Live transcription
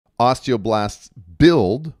Osteoblasts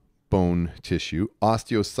build bone tissue.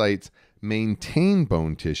 Osteocytes maintain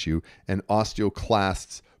bone tissue. And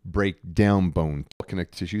osteoclasts break down bone.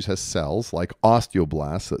 Connective tissues has cells like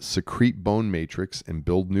osteoblasts that secrete bone matrix and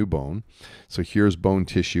build new bone. So here's bone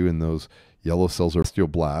tissue, and those yellow cells are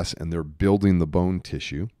osteoblasts, and they're building the bone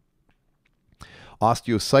tissue.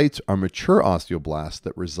 Osteocytes are mature osteoblasts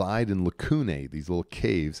that reside in lacunae, these little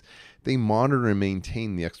caves. They monitor and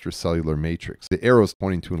maintain the extracellular matrix. The arrow is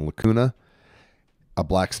pointing to a lacuna, a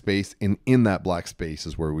black space, and in that black space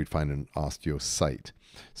is where we'd find an osteocyte.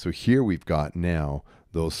 So here we've got now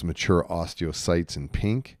those mature osteocytes in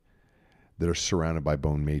pink that are surrounded by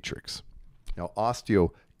bone matrix. Now,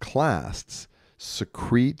 osteoclasts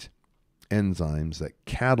secrete enzymes that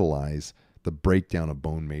catalyze the breakdown of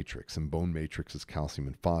bone matrix, and bone matrix is calcium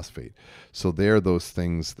and phosphate. So they're those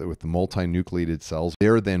things that with the multinucleated cells,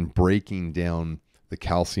 they're then breaking down the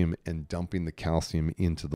calcium and dumping the calcium into the